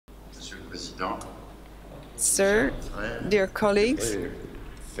Sir, dear colleagues,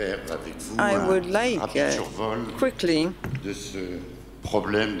 I would like quickly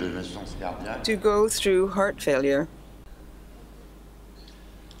to go through heart failure.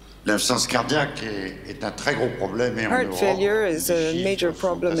 Heart failure is a major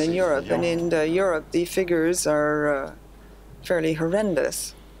problem in Europe, and in Europe the figures are fairly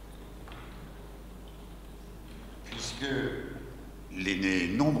horrendous.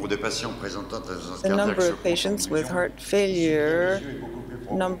 The number of patients with heart failure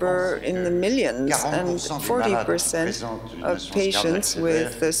number in the millions, and 40% of patients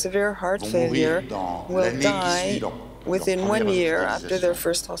with severe heart failure will die within 1 year after their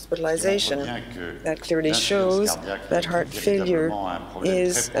first hospitalization. That clearly shows that heart failure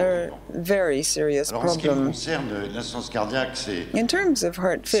is a very serious problem. In terms of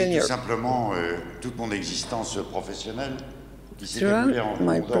heart failure, throughout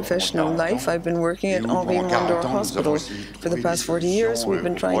my professional life, I've been working at Henri Mondor Hospital. For the past 40 years, we've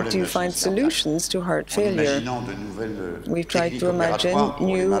been trying to find solutions to heart failure. We've tried to imagine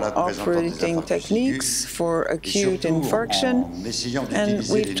new operating techniques for acute infarction, and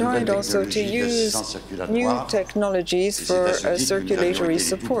we've tried also to use new technologies for circulatory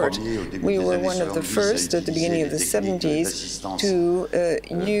support. We were one of the first at the beginning of the 70s to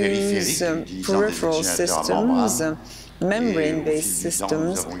use peripheral systems, membrane-based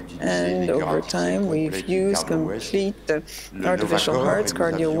systems, and over time we've used complete artificial hearts,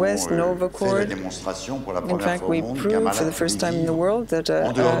 CardioWest, Novacord. In fact, we proved for the first time in the world that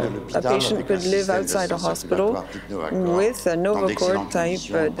a patient could live outside a hospital with a Novacord type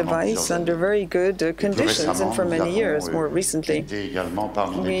device under very good conditions, and for many years. More recently,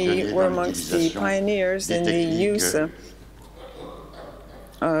 we were amongst the pioneers in the use of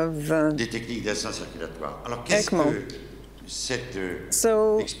ECMO.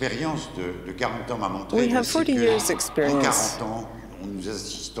 So, we have 40 years' experience.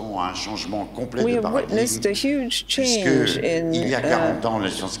 We have witnessed a huge change in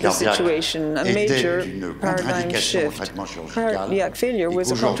the situation, a major paradigm shift. Cardiac failure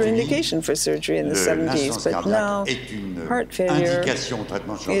was a contraindication for surgery in the 70s, but now heart failure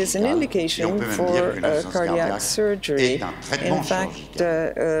is an indication for cardiac surgery. In fact,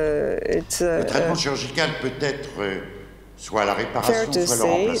 it's fair to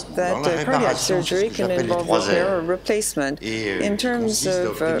say that cardiac surgery can involve repair or replacement. In terms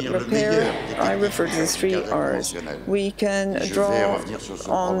of repair, I refer to the 3 R's. We can draw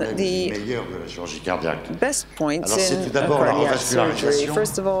on the best points in cardiac surgery.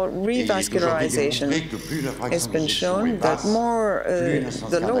 First of all, revascularization. It's been shown that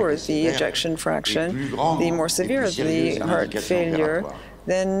the lower the ejection fraction, the more severe the heart failure,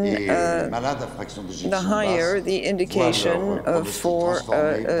 then the higher the indication for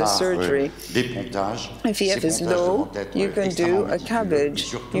surgery. If EF is low, you can do a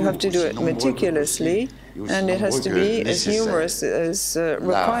CABG. You have to do it meticulously, and it has to be as numerous as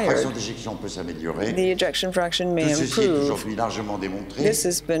required. The ejection fraction may improve. This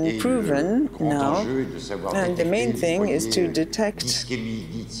has been proven now, and the main thing is to detect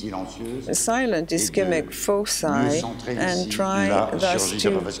silent ischemic foci and try thus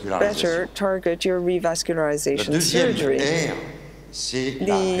to better target your revascularization surgery.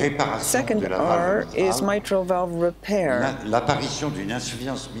 The second R is mitral valve repair.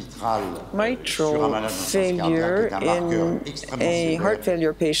 Mitral failure in a heart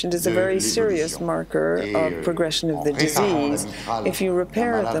failure patient is a very serious marker of progression of the disease. If you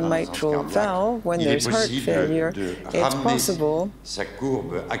repair the mitral valve when there's heart failure, it's possible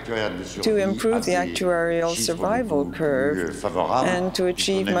to improve the actuarial survival curve and to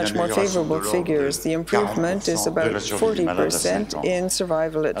achieve much more favorable figures. The improvement is about 40% in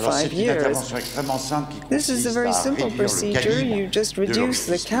survival at 5 years. This is a very simple procedure. You just reduce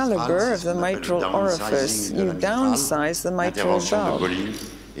the caliber of the mitral orifice. You downsize the mitral valve.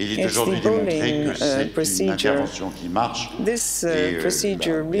 It's the Bowling procedure. This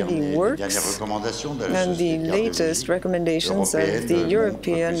procedure really works, and the latest recommendations of the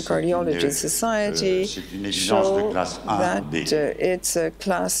European Cardiology Society show that it's a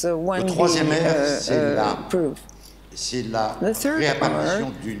Class 1B approved. The third R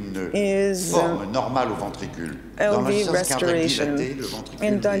is LV restoration.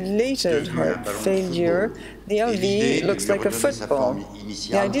 In dilated heart failure, the LV looks like a football.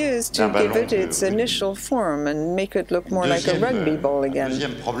 The idea is to give it its initial form and make it look more like a rugby ball again.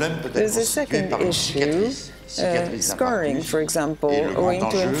 There's a second issue. scarring, for example, owing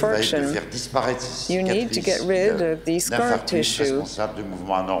to infarction. You need to get rid of the scar tissue,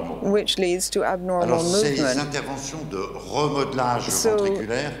 which leads to abnormal movement. So,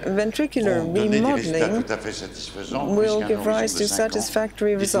 ventricular remodeling will give rise to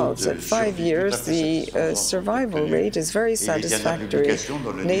satisfactory results. At 5 years, the survival rate is very satisfactory.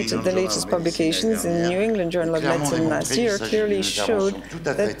 The latest publications in the New England Journal of Medicine last year clearly showed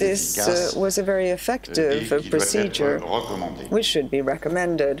that this was a very effective procedure, which should be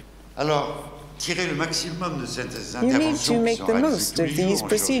recommended. You need to make the most of these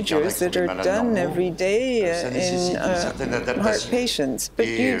procedures that are done every day in heart patients, but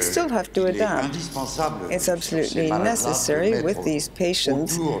you still have to adapt. It's absolutely necessary with these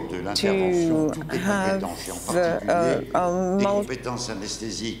patients to have a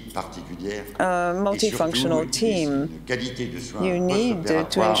multifunctional team. You need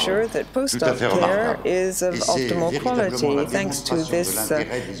to ensure that post-op care is of optimal quality thanks to this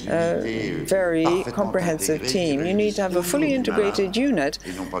very comprehensive team. You need to have a fully integrated unit.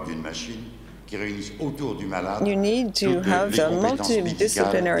 You need to have a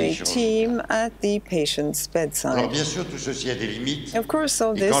multidisciplinary team at the patient's bedside. Of course,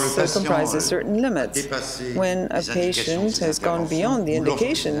 all this comprises certain limits. When a patient has gone beyond the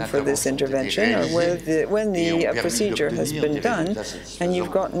indication for this intervention, or when the procedure has been done, and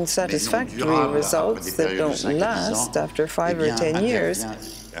you've gotten satisfactory results that don't last after 5 or 10 years,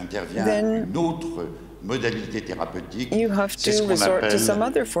 then you have to resort to some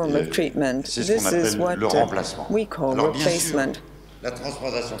other form of treatment. This is what we call replacement.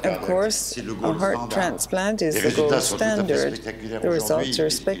 Of course, a heart transplant is the gold standard. The results are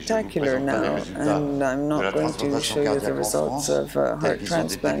spectacular now, and I'm not going to show you the results of a heart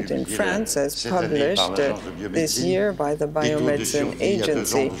transplant in France as published this year by the Biomedicine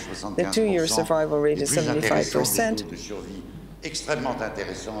Agency. The 2-year survival rate is 75%.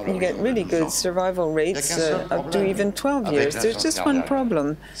 You get really good survival rates up to even 12 years. There's just one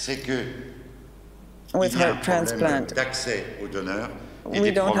problem with heart transplant. We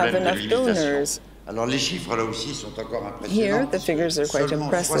don't have enough donors. Here, the figures are quite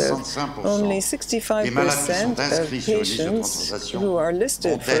impressive. Only 65% of patients who are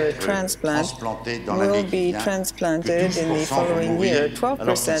listed for a transplant will be transplanted in the following year.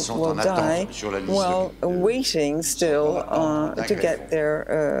 12% will die while waiting still to get their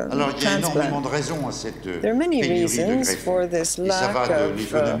transplant. There are many reasons for this lack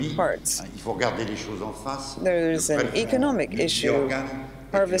of hearts. There's an economic issue.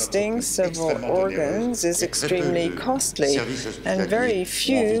 Harvesting several organs is extremely costly, and very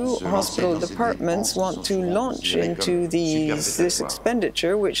few hospital departments want to launch into this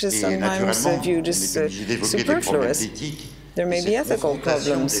expenditure, which is sometimes viewed as superfluous. There may be ethical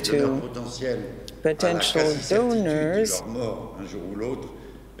problems too. Potential donors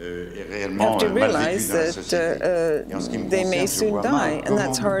have to realize that they may soon die, and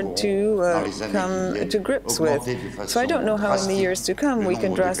that's hard to come to grips with. So I don't know how in the years to come we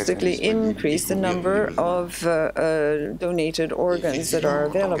can drastically increase the number of donated organs that are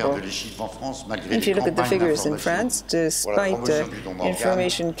available. If you look at the figures in France, despite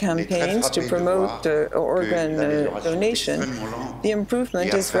information campaigns to promote organ donation, the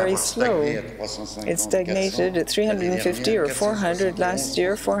improvement is very slow. It stagnated at 350 or 400 last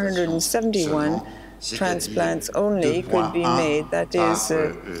year. 471 transplants only could be made. That is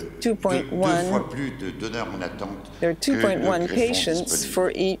 2.1. There are 2.1 patients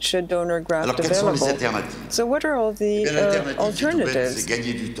for each donor graft available. So what are all the alternatives?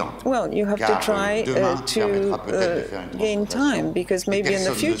 Well, you have to try to gain time, because maybe in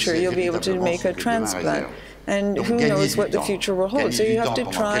the future you'll be able to make a transplant. And who knows what the future will hold. So you have to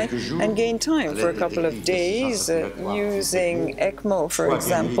try and gain time for a couple of days using ECMO, for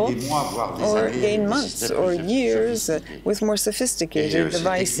example, or gain months or years with more sophisticated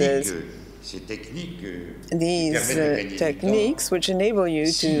devices. These techniques, which enable you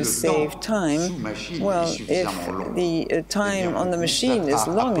to save time, well, if the time on the machine is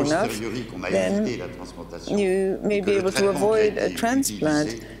long enough, then you may be able to avoid a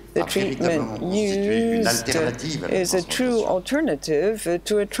transplant. The treatment used is a true alternative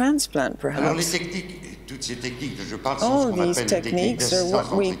to a transplant, perhaps. All these techniques are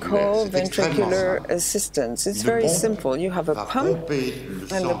what we call ventricular assistance. It's very simple. You have a pump,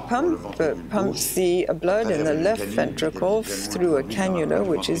 and the pump pumps the blood in the left ventricle through a cannula,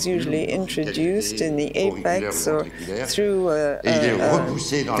 which is usually introduced in the apex or through a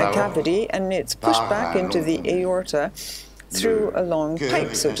cavity, and it's pushed back into the aorta through a long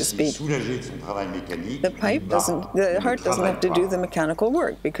pipe, so to speak. The heart doesn't have to do the mechanical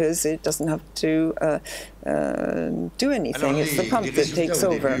work because it doesn't have to do anything. It's the pump that takes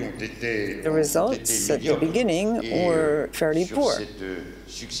over. The results at the beginning were fairly poor.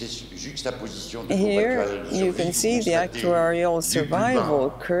 Here you can see the actuarial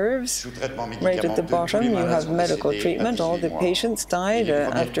survival curves. Right at the bottom you have medical treatment. All the patients died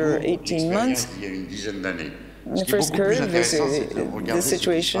after 18 months. The first curve is the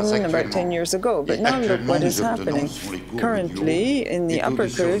situation about 10 years ago, but now look what is happening. Currently, in the upper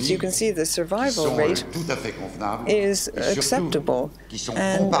curves, you can see the survival rate is acceptable,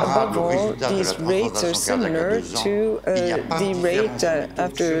 and above all, these rates are similar to the rate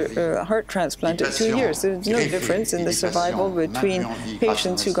after a heart transplant at 2 years. There's no difference in the survival between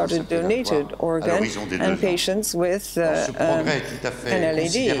patients who got a donated organ and patients with an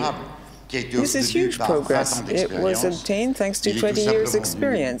LAD. This is huge progress. It was obtained thanks to 20 years'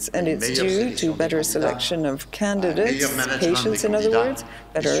 experience, and it's due to better selection of candidates, patients in other words,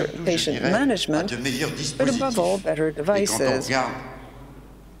 better patient management, but above all, better devices.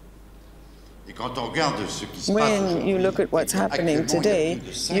 When you look at what's happening today,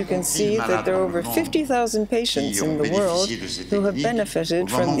 you can see that there are over 50,000 patients in the world who have benefited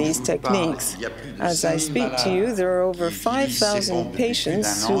from these techniques. As I speak to you, there are over 5,000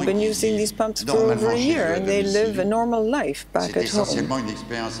 patients who've been using these pumps for over a year, and they live a normal life back at home.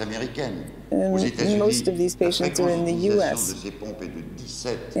 Most of these patients are in the U.S.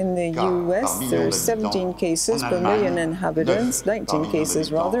 In the U.S., there are 17 cases per million inhabitants, 19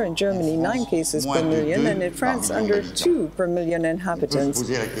 cases rather, in Germany 9 cases per million, and in France under 2 per million inhabitants.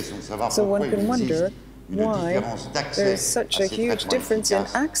 So one can wonder why there is such a huge difference in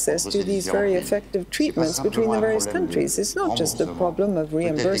access to these very effective treatments between the various countries. It's not just a problem of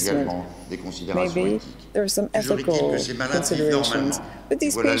reimbursement. Maybe there are some ethical considerations. But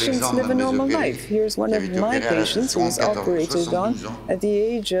these patients live a normal life. Here's one of my patients who was operated on at the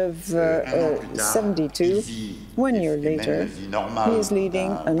age of 72. 1 year later, he is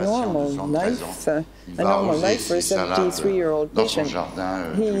leading a normal life for a 73-year-old patient.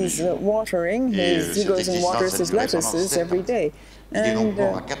 He's watering, he goes and waters his lettuces every day. And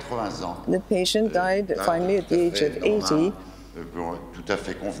the patient died finally at the age of 80.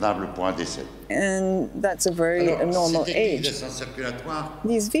 And that's a very normal age.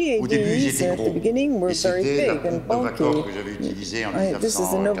 These VADs at the beginning were very big and bulky. This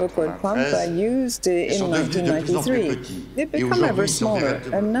is the Novacord pump I used in 1993. They've become ever smaller,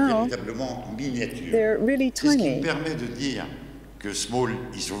 and now they're really tiny.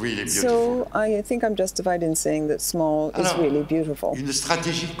 So I think I'm justified in saying that small is really beautiful.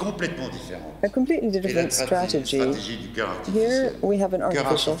 A completely different strategy. Here we have an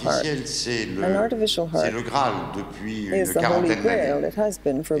artificial heart. An artificial heart is the holy grail. It has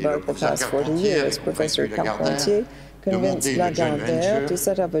been for about the past 40 years. Professor Carpentier convinced Lagardère to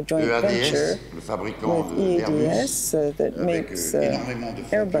set up a joint venture with EADS that makes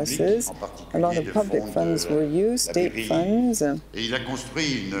Airbuses. A lot of public funds were used, state funds, and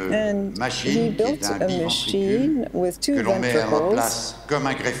he built a machine with 2 ventricles.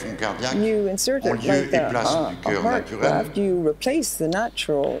 You insert it like a heart graft, you replace the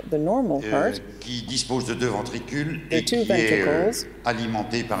normal heart, the 2 ventricles,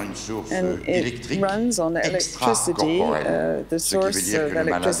 and it runs on electricity. The source of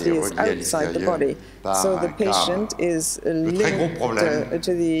electricity is outside the body, so the patient is linked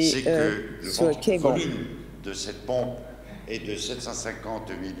to a cable.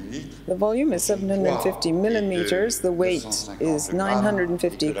 The volume is 750 millimeters, the weight is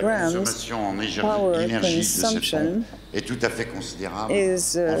 950 grams, power consumption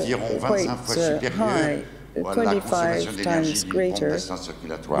is quite high, 25 times greater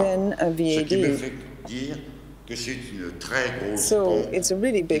than a VAD. So it's a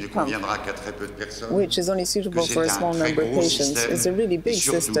really big pump, which is only suitable for a small number of patients. It's a really big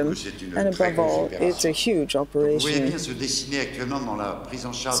system, and above all, it's a huge operation.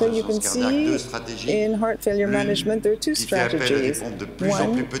 So you can see in heart failure management there are 2 strategies.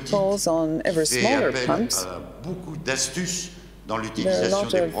 One calls on ever smaller pumps. There are a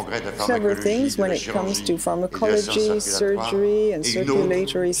lot of clever things when it comes to pharmacology, surgery, and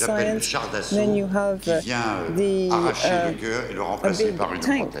circulatory science. And then you have a big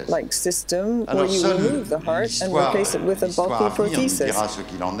tank-like system where you remove the heart and replace it with a bulky prosthesis.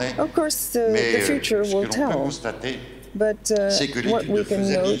 Of course, the future will tell. But what we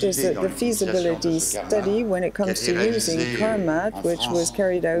can note is that the feasibility study, when it comes to using CARMAT, which was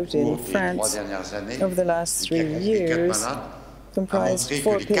carried out in France over the last 3 years, comprised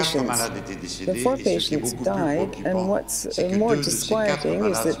 4 patients. The 4 patients died, and what's more disquieting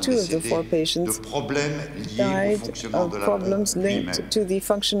is that 2 of the 4 patients died of problems linked to the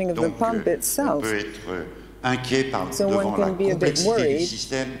functioning of the pump itself. So one can be a bit worried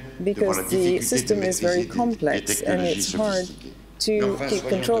because the system is very complex and it's hard to keep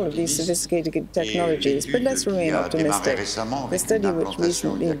control of these sophisticated technologies. But let's remain optimistic. The study which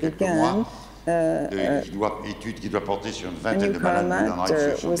recently began, a new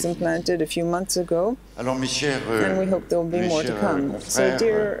mat was implanted a few months ago, and we hope there will be more to come. So,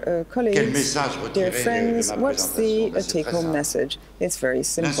 dear colleagues, dear friends, what's the take-home message? It's very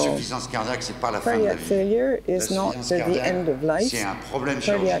simple. Cardiac failure is not the end of life.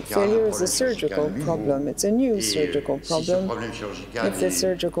 Cardiac failure is a surgical problem. It's a new surgical problem. If the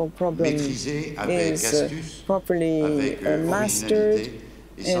surgical problem is properly mastered,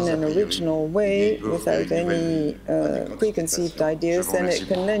 in an original way, without any preconceived ideas, then it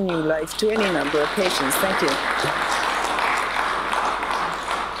can lend new life to any number of patients. Thank you.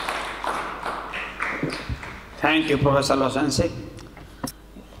 Thank you, Professor Loisance.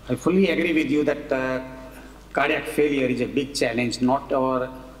 I fully agree with you that cardiac failure is a big challenge, not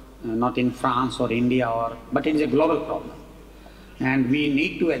in France or India, but it is a global problem. And we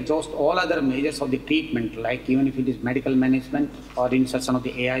need to exhaust all other measures of the treatment, like even if it is medical management or insertion of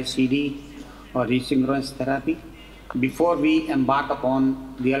the AICD or resynchronous therapy, before we embark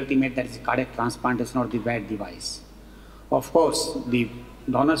upon the ultimate, that is cardiac transplantation or the VAD device. Of course, the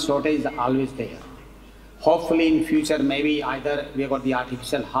donor shortage is always there. Hopefully in future, maybe either we have got the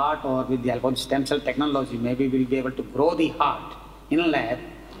artificial heart or with the allogeneic stem cell technology, maybe we'll be able to grow the heart in a lab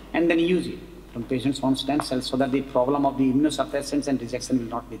and then use it from patients' own stem cells so that the problem of the immunosuppressants and rejection will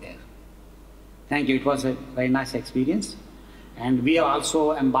not be there. Thank you. It was a very nice experience. And we have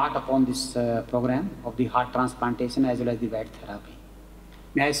also embarked upon this program of the heart transplantation as well as the VAD therapy.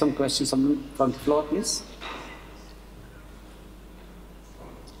 May I have some questions from the floor, please?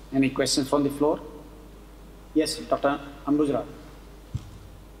 Any questions from the floor? Yes, Dr. Ambujra.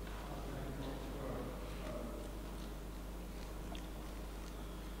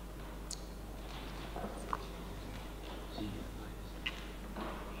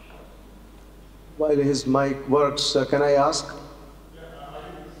 While his mic works, can I ask?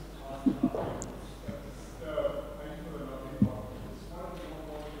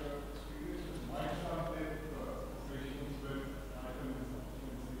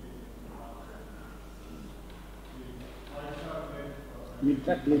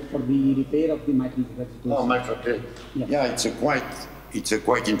 For the repair of the mitral regurgitation. Oh, mitral regurgitation. Yeah, it's a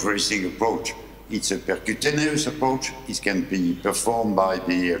quite interesting approach. It's a percutaneous approach. It can be performed by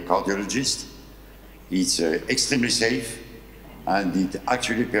the cardiologist. It's extremely safe, and it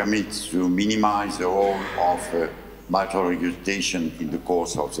actually permits to minimize the role of mitral regurgitation in the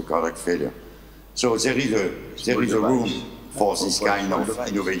course of the cardiac failure. So there is a room for this kind of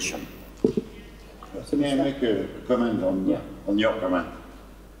innovation. May I make a comment on your comment?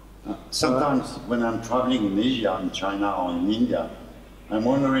 Sometimes when I'm traveling in Asia, in China or in India, I'm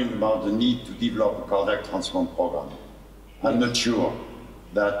wondering about the need to develop a cardiac transplant program. I'm not sure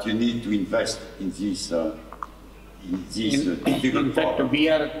that you need to invest in this in fact, we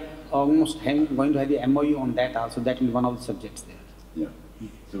are almost going to have the MOU on that also. That will be one of the subjects there. Yeah.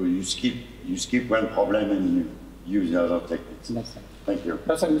 So you skip one problem and you use the other techniques. That's right. Thank you.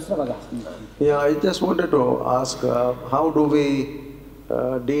 Yeah, I just wanted to ask, how do we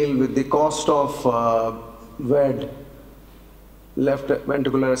deal with the cost of VAD, left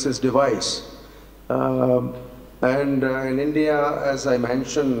ventricular assist device? And in India, as I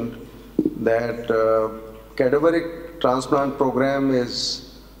mentioned, that cadaveric transplant program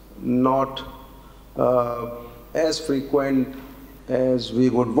is not as frequent as we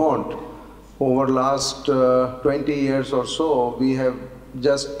would want. Over the last 20 years or so, we have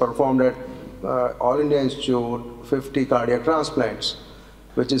just performed at All India Institute 50 cardiac transplants,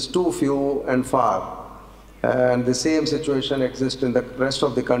 which is too few and far. And the same situation exists in the rest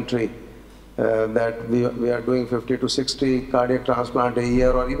of the country, that we are doing 50 to 60 cardiac transplant a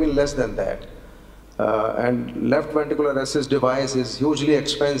year or even less than that. And left ventricular assist device is hugely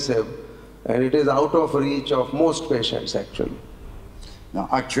expensive, and it is out of reach of most patients actually. Now,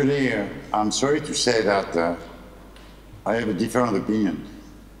 actually, I'm sorry to say that I have a different opinion.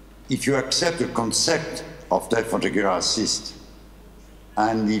 If you accept the concept of left ventricular assist,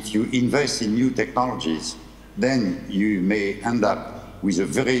 and if you invest in new technologies, then you may end up with a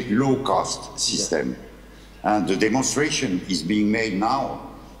very low-cost system. And the demonstration is being made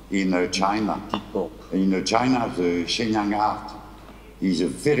now in China. In China, the Shenyang Heart is a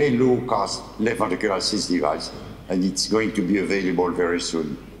very low-cost left ventricular assist device, and it's going to be available very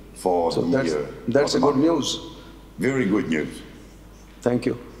soon for so the... that's a good news. Very good news. Thank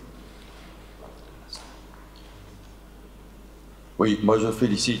you. Oui, moi je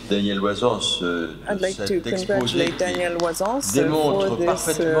félicite Daniel Loisance de cet exposé qui démontre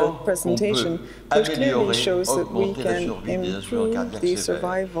parfaitement qu'on peut améliorer, augmenter la survie des insuffisants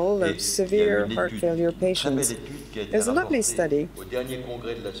cardiaques sévères. Et il y a une étude, très belle étude qui a été rapportée au dernier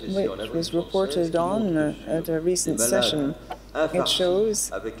congrès de la CCE en avril 2016 qui montre que les malades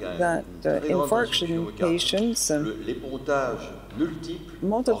infarctés avec une très grande insuffisance cardiaque, les pontages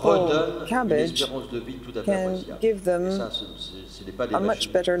multiple cabbage can give them a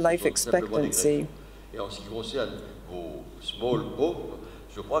much better life expectancy.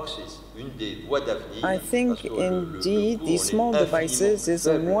 I think indeed these small devices is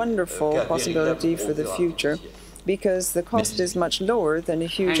a wonderful possibility for the future because the cost is much lower than a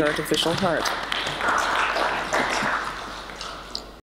huge artificial heart.